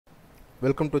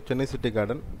Welcome to Chennai city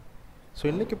garden. So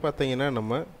இன்றைக்கி பார்த்தீங்கன்னா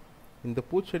நம்ம இந்த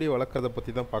பூச்செடி வளர்க்குறத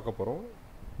பற்றி தான் பார்க்க போகிறோம்.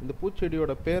 இந்த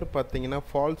பூச்செடியோட பேர் பார்த்தீங்கன்னா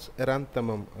ஃபால்ஸ்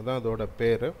எராந்தமம், அதான் அதோட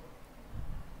பேர்.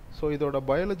 ஸோ இதோட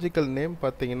பயாலஜிக்கல் நேம்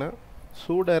பார்த்தீங்கன்னா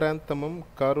சூடெராந்தமம்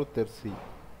காருதெர்சி,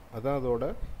 அதான்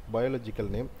அதோட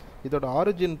பயாலஜிக்கல் நேம். இதோட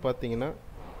ஆரிஜின் பார்த்தீங்கன்னா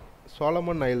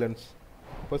சாலமன் ஐலண்ட்ஸ்,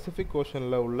 பசிபிக்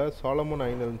ஓஷனில் உள்ள சாலமன்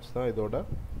ஐலண்ட்ஸ் தான் இதோட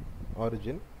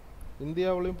ஆரிஜின்.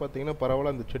 இந்தியாவிலையும் பார்த்தீங்கன்னா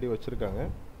பரவலாக இந்த செடி வச்சுருக்காங்க.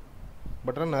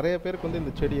 பட் ஆனால் நிறைய பேருக்கு வந்து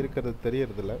இந்த செடி இருக்கிறது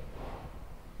தெரியறதில்ல.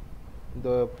 இந்த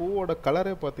பூவோட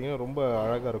கலரே பார்த்தீங்கன்னா ரொம்ப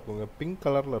அழகாக இருக்குங்க, பிங்க்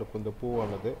கலரில் இருக்கும். இந்த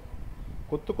பூவானது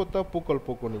கொத்து கொத்தாக பூக்கள்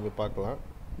பூக்கும், நீங்கள் பார்க்கலாம்.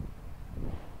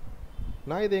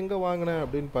 நான் இது எங்கே வாங்கினேன்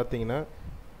அப்படின்னு பார்த்தீங்கன்னா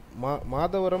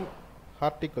மாதவரம்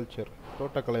ஹார்டிகல்ச்சர்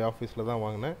தோட்டக்கலை ஆஃபீஸில் தான்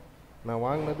வாங்கினேன். நான்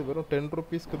வாங்கினது வெறும் 10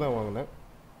 ரூபீஸ்க்கு தான் வாங்கினேன்.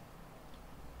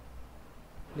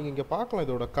 நீங்கள் இங்கே பார்க்கலாம்,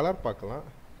 இதோட கலர் பார்க்கலாம்,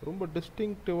 ரொம்ப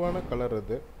டிஸ்டிங்டிவான கலர்.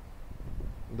 இது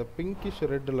இந்த பிங்கிஷ்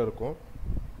ரெட்டில் இருக்கும்.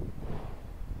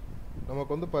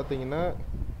 நமக்கு வந்து பார்த்தீங்கன்னா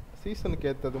சீசனுக்கு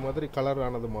ஏற்றது மாதிரி கலர்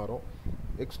ஆனது மாறும்.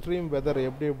 எக்ஸ்ட்ரீம் வெதர்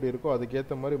எப்படி இருக்கோ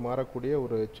அதுக்கேற்ற மாதிரி மாறக்கூடிய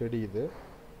ஒரு செடி இது.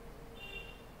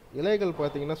 இலைகள்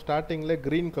பார்த்தீங்கன்னா ஸ்டார்டிங்கில்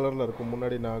க்ரீன் கலரில் இருக்கும்,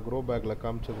 முன்னாடி நான் க்ரோ பேக்கில்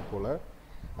காமிச்சது போல்.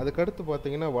 அதுக்கடுத்து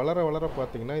பார்த்தீங்கன்னா வளர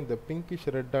பார்த்தீங்கன்னா இந்த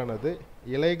பிங்கிஷ் ரெட்டானது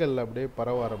இலைகள் அப்படியே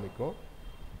பரவ ஆரம்பிக்கும்.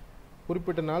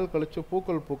 குறிப்பிட்ட நாள் கழித்து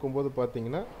பூக்கள் பூக்கும்போது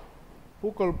பார்த்தீங்கன்னா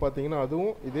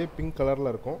அதுவும் இதே பிங்க் கலரில்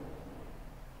இருக்கும்.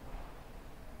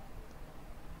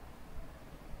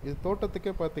 இது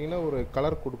தோட்டத்துக்கே பார்த்தீங்கன்னா ஒரு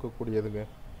கலர் கொடுக்கக்கூடியதுங்க.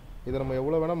 இதை நம்ம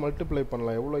எவ்வளோ வேணால் மல்டிப்ளை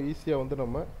பண்ணலாம், எவ்வளோ ஈஸியாக வந்து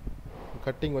நம்ம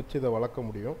கட்டிங் வச்சு இதை வளர்க்க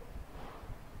முடியும்.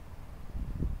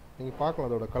 நீங்கள் பார்க்கலாம்,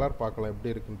 அதோட கலர் பார்க்கலாம்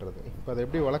எப்படி இருக்குன்றது. இப்போ அதை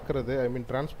எப்படி வளர்க்குறது,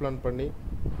 டிரான்ஸ்பிளான்ட் பண்ணி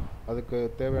அதுக்கு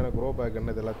தேவையான க்ரோ பேக்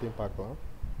என்ன, இது எல்லாத்தையும் பார்க்கலாம்.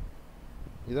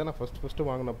 இதான் நான்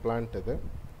ஃபஸ்ட்டு வாங்கின பிளான்ட் இது.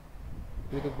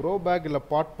 இதுக்கு க்ரோ பேக் இல்லை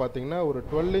பாட் பார்த்தீங்கன்னா ஒரு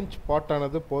 12 இன்ச்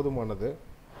பாட்டானது போதுமானது.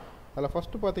 அதில்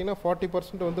ஃபஸ்ட்டு பார்த்தீங்கன்னா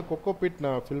 40% வந்து கொக்கோபீட்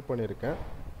நான் ஃபில் பண்ணியிருக்கேன்.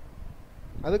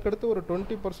 அதுக்கடுத்து ஒரு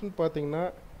 20% பார்த்தீங்கன்னா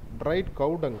ட்ரைட்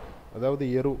கவுடங், அதாவது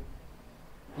எரு,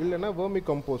 இல்லைன்னா வேர்மி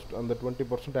கம்போஸ்ட், அந்த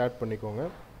 20% ஆட் பண்ணிக்கோங்க.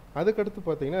 அதுக்கடுத்து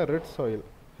பார்த்தீங்கன்னா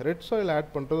ரெட் சாயில்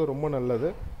ஆட் பண்ணுறது ரொம்ப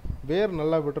நல்லது. வேர்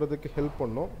நல்லா விடுறதுக்கு ஹெல்ப்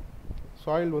பண்ணும்.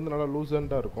 சாயில் வந்து நல்லா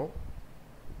லூசண்டாக இருக்கும்.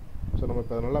 ஸோ நம்ம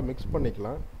இப்போ அதை நல்லா மிக்ஸ்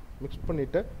பண்ணிக்கலாம். மிக்ஸ்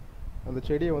பண்ணிவிட்டு அந்த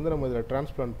செடியை வந்து நம்ம இதில்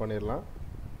டிரான்ஸ்பிளான்ட் பண்ணிடலாம்.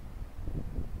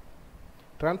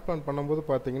 டிரான்ஸ்பிளான்ட் பண்ணும்போது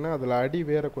பார்த்தீங்கன்னா அதில் அடி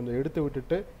வேரை கொஞ்சம் எடுத்து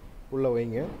விட்டுட்டு உள்ளே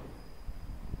வைங்க.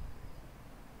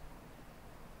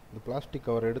 இந்த பிளாஸ்டிக்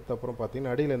கவர் எடுத்த அப்புறம்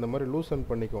பார்த்தீங்கன்னா அடியில் இந்த மாதிரி லூசன்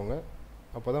பண்ணிக்கோங்க.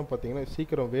 அப்போ தான் பார்த்தீங்கன்னா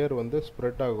சீக்கிரம் வேர் வந்து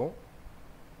ஸ்ப்ரெட் ஆகும்.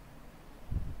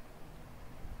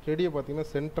 செடியை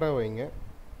பார்த்தீங்கன்னா சென்டராக வைங்க,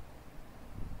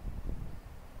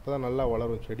 அப்போ தான் நல்லா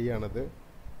வளரும் செடியானது.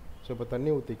 ஸோ இப்போ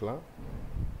தண்ணி ஊற்றிக்கலாம்.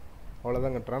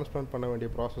 அவ்வளோதாங்க, டிரான்ஸ்பிளான்ட் பண்ண வேண்டிய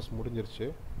ப்ராசஸ் முடிஞ்சிருச்சு.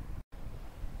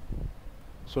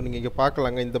 ஸோ நீங்கள் இங்கே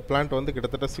பார்க்கலாங்க, இந்த பிளான்ட் வந்து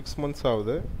கிட்டத்தட்ட 6 months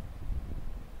ஆகுது.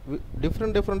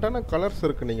 டிஃப்ரெண்ட்டான கலர்ஸ்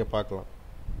இருக்குது, நீங்கள் பார்க்கலாம்.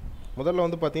 முதல்ல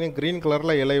வந்து பார்த்தீங்கன்னா க்ரீன்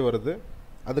கலரில் இலை வருது.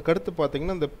 அதுக்கடுத்து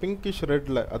பார்த்தீங்கன்னா இந்த பிங்கிஷ்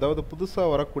ரெட்டில், அதாவது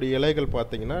புதுசாக வரக்கூடிய இலைகள்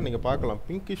பார்த்தீங்கன்னா நீங்கள் பார்க்கலாம்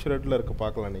பிங்கிஷ் ரெட்டில் இருக்குது,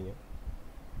 பார்க்கலாம் நீங்கள்.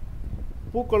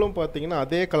 பூக்களும் பார்த்தீங்கன்னா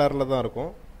அதே கலரில் தான்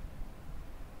இருக்கும்.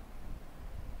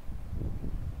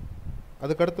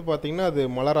 அதுக்கடுத்து பார்த்தீங்கன்னா அது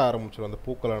மலர ஆரம்பிச்சிடும் அந்த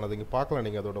பூக்களானது. இங்கே பார்க்கலாம்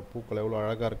நீங்கள் அதோட பூக்கள் எவ்வளோ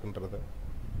அழகாக இருக்குன்றது.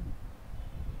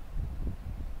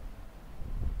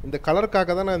 இந்த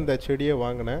கலருக்காக தான் நான் இந்த செடியை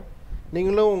வாங்கினேன்.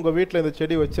 நீங்களும் உங்கள் வீட்டில் இந்த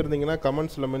செடி வச்சுருந்தீங்கன்னா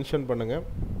கமெண்ட்ஸில் மென்ஷன் பண்ணுங்கள்.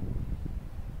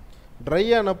 ட்ரை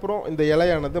ஆன அப்புறம் இந்த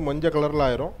இலையானது மஞ்சள் கலரில்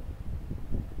ஆயிரும்.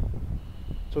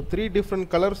 So 3 different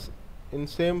colours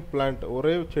in same plant,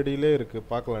 ஒரே செடியிலே இருக்குது,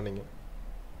 பார்க்கலாம் நீங்கள்.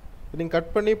 நீங்கள்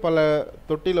கட் பண்ணி பல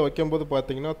தொட்டியில் வைக்கும்போது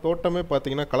பார்த்தீங்கன்னா தோட்டமே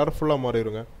பார்த்தீங்கன்னா கலர்ஃபுல்லாக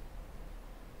மாறிடுங்க.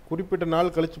 குறிப்பிட்ட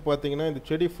நாள் கழித்து பார்த்தீங்கன்னா இந்த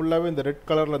செடி ஃபுல்லாகவே இந்த ரெட்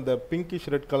கலரில், இந்த பிங்கிஷ்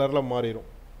ரெட் கலரில் மாறிடும்.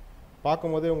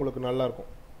 பார்க்கும்போதே உங்களுக்கு நல்லாயிருக்கும்.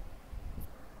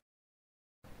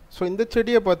 ஸோ இந்த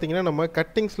செடியை பார்த்தீங்கன்னா நம்ம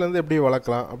கட்டிங்ஸ்லேருந்து எப்படி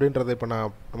வளர்க்கலாம் அப்படின்றத இப்போ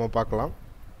நம்ம பார்க்கலாம்.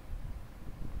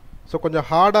 ஸோ கொஞ்சம்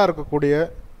ஹார்டாக இருக்கக்கூடிய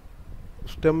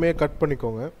ஸ்டெம்மே கட்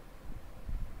பண்ணிக்கோங்க.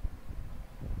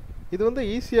 இது வந்து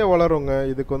ஈஸியாக வளருங்க.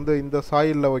 இதுக்கு வந்து இந்த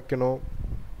சாயிலில் வைக்கணும்,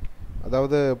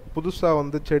 அதாவது புதுசாக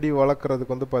வந்து செடி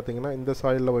வளர்க்குறதுக்கு வந்து பார்த்திங்கன்னா இந்த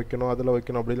சாயிலில் வைக்கணும், அதில்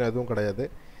வைக்கணும் அப்படின்னு எதுவும் கிடையாது.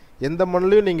 எந்த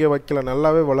மண்ணிலையும் நீங்கள் வைக்கல,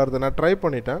 நல்லாவே வளருது. நான் ட்ரை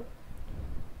பண்ணிட்டேன்,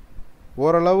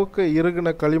 ஓரளவுக்கு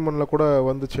இறுகின களிமண்ணில் கூட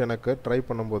வந்துச்சு எனக்கு ட்ரை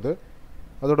பண்ணும்போது.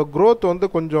 அதோட க்ரோத் வந்து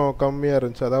கொஞ்சம் கம்மியாக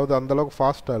இருந்துச்சு, அதாவது அந்தளவுக்கு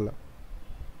ஃபாஸ்ட்டாக இல்லை.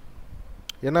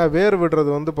 ஏன்னா வேர்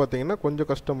விடுறது வந்து பார்த்திங்கன்னா கொஞ்சம்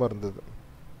கஷ்டமாக இருந்தது.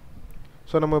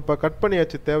 ஸோ நம்ம இப்போ கட்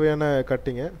பண்ணியாச்சு தேவையான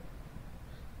கட்டிங்கை.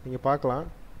 நீங்கள் பார்க்கலாம்,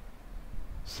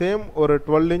 சேம் ஒரு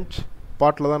 12 inch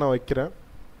பாட்டில் தான் நான் வைக்கிறேன்.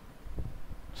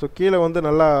 ஸோ கீழே வந்து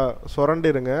நல்லா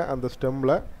சுரண்டிடுங்க அந்த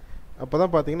ஸ்டெம்மில். அப்போ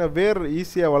தான் பார்த்தீங்கன்னா வேர்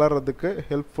ஈஸியாக வளர்கிறதுக்கு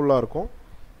ஹெல்ப்ஃபுல்லாக இருக்கும்.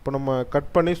 இப்போ நம்ம கட்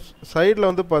பண்ணி சைடில்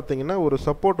வந்து பார்த்தீங்கன்னா ஒரு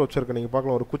சப்போர்ட் வச்சுருக்கேன், நீங்கள்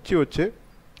பார்க்கலாம், ஒரு குச்சி வச்சு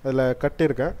அதில்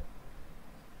கட்டியிருக்கேன்.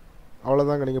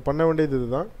 அவ்வளோதாங்க, நீங்கள் பண்ண வேண்டியது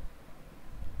இதுதான்.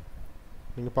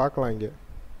 நீங்கள் பார்க்கலாம் இங்கே.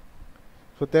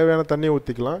 ஸோ தேவையான தண்ணியை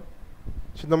ஊற்றிக்கலாம்.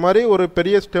 ஸோ இந்த மாதிரி ஒரு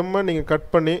பெரிய ஸ்டெம்மை நீங்கள் கட்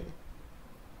பண்ணி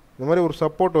இந்த மாதிரி ஒரு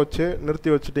சப்போர்ட் வச்சு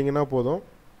நிறுத்தி வச்சுட்டிங்கன்னா போதும்.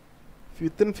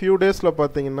 வித்தின் ஃபியூ டேஸில்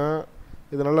பார்த்தீங்கன்னா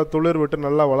இது நல்லா துளிர் விட்டு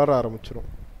நல்லா வளர ஆரம்பிச்சிடும்.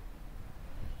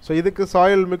 ஸோ இதுக்கு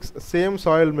soil mix, same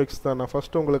soil mix தான் நான்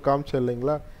ஃபஸ்ட்டு உங்களுக்கு காமிச்சேன்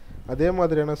இல்லைங்களா, அதே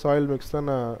மாதிரியான சாயில் மிக்ஸ் தான்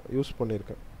நான் யூஸ்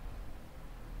பண்ணியிருக்கேன்.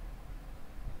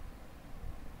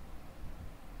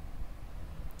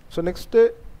 ஸோ நெக்ஸ்ட்டு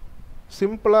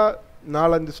சிம்பிளாக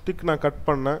 4-5 ஸ்டிக் நான் கட்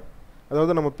பண்ணேன்.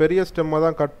 அதாவது நம்ம பெரிய ஸ்டெம்மை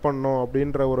தான் கட் பண்ணோம்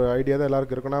அப்படின்ற ஒரு ஐடியா தான்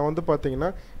எல்லாருக்கும் இருக்கும். நான் வந்து பார்த்தீங்கன்னா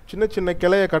சின்ன சின்ன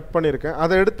கிளையை கட் பண்ணியிருக்கேன்.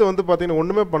 அதை எடுத்து வந்து பார்த்தீங்கன்னா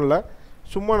ஒன்றுமே பண்ணல,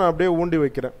 சும்மா நான் அப்படியே ஊண்டி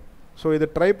வைக்கிறேன். ஸோ இதை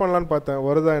ட்ரை பண்ணலான்னு பார்த்தேன்,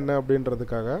 வருதா என்ன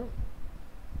அப்படின்றதுக்காக.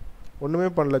 ஒன்றுமே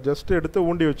பண்ணல, ஜஸ்ட்டு எடுத்து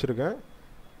ஊண்டி வச்சுருக்கேன்.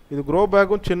 இது க்ரோ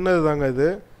பேக்கும் சின்னது தாங்க. இது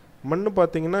மண்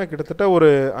பார்த்தீங்கன்னா கிட்டத்தட்ட ஒரு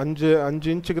 5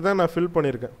 இன்ச்சுக்கு தான் நான் ஃபில்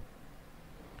பண்ணியிருக்கேன்.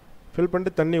 ஃபில்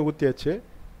பண்ணிட்டு தண்ணி ஊற்றியாச்சு.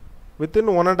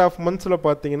 வித்தின் 1.5 months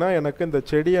பார்த்தீங்கன்னா எனக்கு இந்த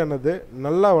செடியானது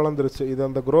நல்லா வளர்ந்துருச்சு. இது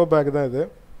அந்த க்ரோ பேக் தான். இது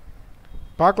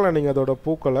பார்க்கலாம் நீங்கள் அதோட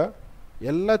பூக்களை.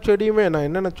 எல்லா செடியுமே நான்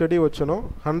என்னென்ன செடி வச்சனோ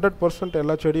 100%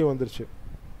 எல்லா செடியும் வந்துருச்சு.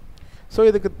 ஸோ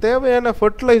இதுக்கு தேவையான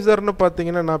ஃபர்டிலைசர்னு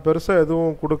பார்த்தீங்கன்னா நான் பெருசாக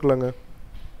எதுவும் கொடுக்கலங்க.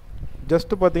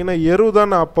 ஜஸ்ட்டு பார்த்தீங்கன்னா எரு தான்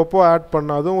நான் அப்பப்போ ஆட்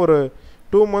பண்ணேன். அதுவும் ஒரு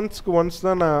 2 monthsக்கு ஒன்ஸ்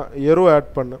தான் நான் எரு ஆட்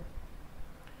பண்ணேன்.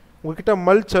 உங்கள்கிட்ட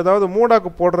மல்ச், அதாவது மூடாக்கு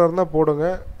போடுறதுனா போடுங்க,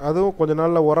 அதுவும் கொஞ்ச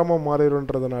நாளில் உரமாக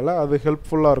மாறிடுன்றதுனால அது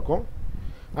ஹெல்ப்ஃபுல்லாக இருக்கும்.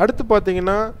 அடுத்து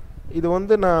பார்த்தீங்கன்னா இது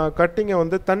வந்து நான் கட்டிங்கை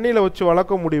வந்து தண்ணியில் வச்சு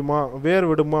வளர்க்க முடியுமா, வேர்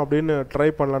விடுமா அப்படின்னு ட்ரை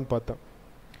பண்ணலான்னு பார்த்தேன்.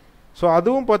 ஸோ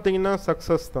அதுவும் பார்த்தீங்கன்னா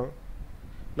சக்ஸஸ் தான்.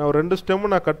 நான் ஒரு 2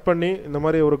 ஸ்டெம்மு நான் கட் பண்ணி இந்த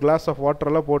மாதிரி ஒரு கிளாஸ் ஆஃப்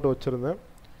வாட்டரெல்லாம் போட்டு வச்சுருந்தேன்.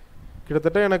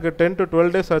 கிட்டத்தட்ட எனக்கு 10 to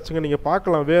 12 days ஆச்சுங்க. நீங்கள்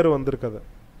பார்க்கலாம் வேர் வந்திருக்கதை.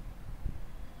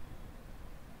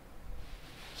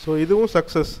 ஸோ இதுவும்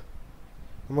சக்ஸஸ்.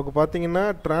 நமக்கு பார்த்தீங்கன்னா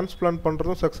டிரான்ஸ்பிளான்ட்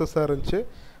பண்ணுறதும் சக்ஸஸாக இருந்துச்சு.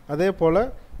 அதே போல்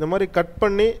இந்த மாதிரி கட்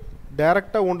பண்ணி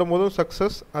டைரெக்டாக ஊண்டும் போதும்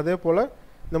சக்ஸஸ். அதே போல்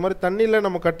இந்த மாதிரி தண்ணியில்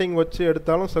நம்ம கட்டிங் வச்சு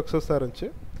எடுத்தாலும் சக்ஸஸாக இருந்துச்சு.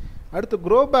 அடுத்து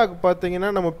க்ரோ பேக் பார்த்தீங்கன்னா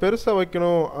நம்ம பெருசாக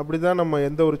வைக்கணும் அப்படி தான் நம்ம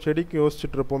எந்த ஒரு செடிக்கும்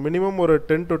யோசிச்சுட்ருப்போம். மினிமம் ஒரு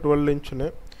 10 to 12 inch.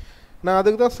 நான்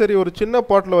அதுக்கு தான் சரி ஒரு சின்ன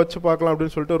பாட்டில் வச்சு பார்க்கலாம்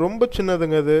அப்படின்னு சொல்லிட்டு, ரொம்ப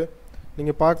சின்னதுங்க இது,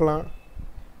 நீங்கள் பார்க்கலாம்.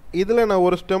 இதில் நான்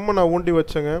ஒரு ஸ்டெம்மை நான் ஊண்டி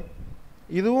வச்சேங்க.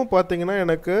 இதுவும் பார்த்தீங்கன்னா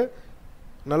எனக்கு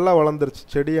நல்லா வளர்ந்துருச்சு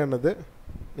செடியானது.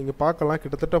 நீங்கள் பார்க்கலாம்,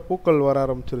 கிட்டத்தட்ட பூக்கள் வர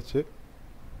ஆரம்பிச்சிருச்சு.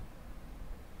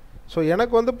 ஸோ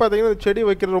எனக்கு வந்து பார்த்தீங்கன்னா இந்த செடி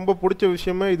வைக்கிறது ரொம்ப பிடிச்ச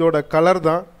விஷயமே இதோட கலர்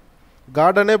தான்.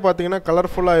 கார்டனே பார்த்தீங்கன்னா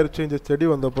கலர்ஃபுல்லாக ஆயிடுச்சு இந்த செடி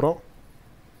வந்தப்புறம்.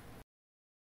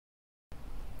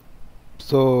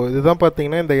 ஸோ இதுதான்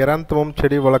பார்த்தீங்கன்னா இந்த எராந்தமம்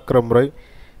செடி வளர்க்குற முறை.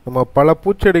 நம்ம பல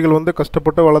பூச்செடிகள் வந்து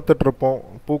கஷ்டப்பட்டு வளர்த்துட்ருப்போம்,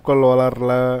 பூக்கள்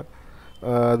வளரல,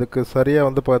 அதுக்கு சரியாக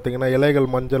வந்து பார்த்திங்கன்னா இலைகள்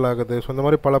மஞ்சள் ஆகுது. ஸோ இந்த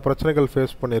மாதிரி பல பிரச்சனைகள்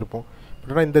ஃபேஸ் பண்ணியிருப்போம்.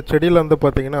 ஆனால் இந்த செடியில் வந்து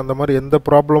பார்த்திங்கன்னா அந்த மாதிரி எந்த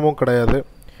ப்ராப்ளமும் கிடையாது.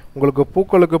 உங்களுக்கு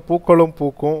பூக்களும்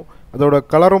பூக்கும், அதோட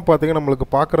கலரும் பார்த்திங்கன்னா நம்மளுக்கு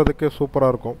பார்க்குறதுக்கே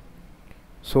சூப்பராக இருக்கும்.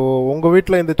 ஸோ உங்கள்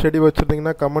வீட்டில் இந்த செடி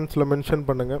வச்சுருந்தீங்கன்னா கமெண்ட்ஸில் மென்ஷன்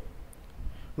பண்ணுங்கள்.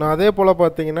 நான் அதே போல்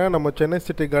பார்த்தீங்கன்னா நம்ம சென்னை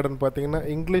சிட்டி கார்டன் பார்த்தீங்கன்னா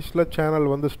இங்கிலீஷில் சேனல்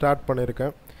வந்து ஸ்டார்ட்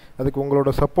பண்ணியிருக்கேன். அதுக்கு உங்களோட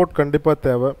சப்போர்ட் கண்டிப்பாக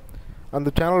தேவை.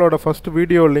 அந்த சேனலோட ஃபஸ்ட்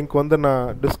வீடியோ லிங்க் வந்து நான்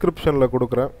டிஸ்கிரிப்ஷனில்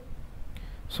கொடுக்குறேன்.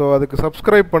 ஸோ அதுக்கு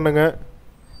சப்ஸ்கிரைப் பண்ணுங்கள்.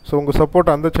 ஸோ உங்கள்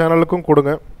சப்போர்ட் அந்த சேனலுக்கும்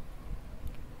கொடுங்க.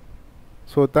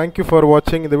 ஸோ தேங்க்யூ ஃபார்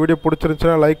வாட்சிங். இந்த வீடியோ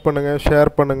பிடிச்சிருந்துச்சுன்னா லைக் பண்ணுங்கள்,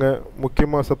 ஷேர் பண்ணுங்கள்,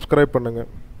 முக்கியமாக சப்ஸ்கிரைப் பண்ணுங்கள்.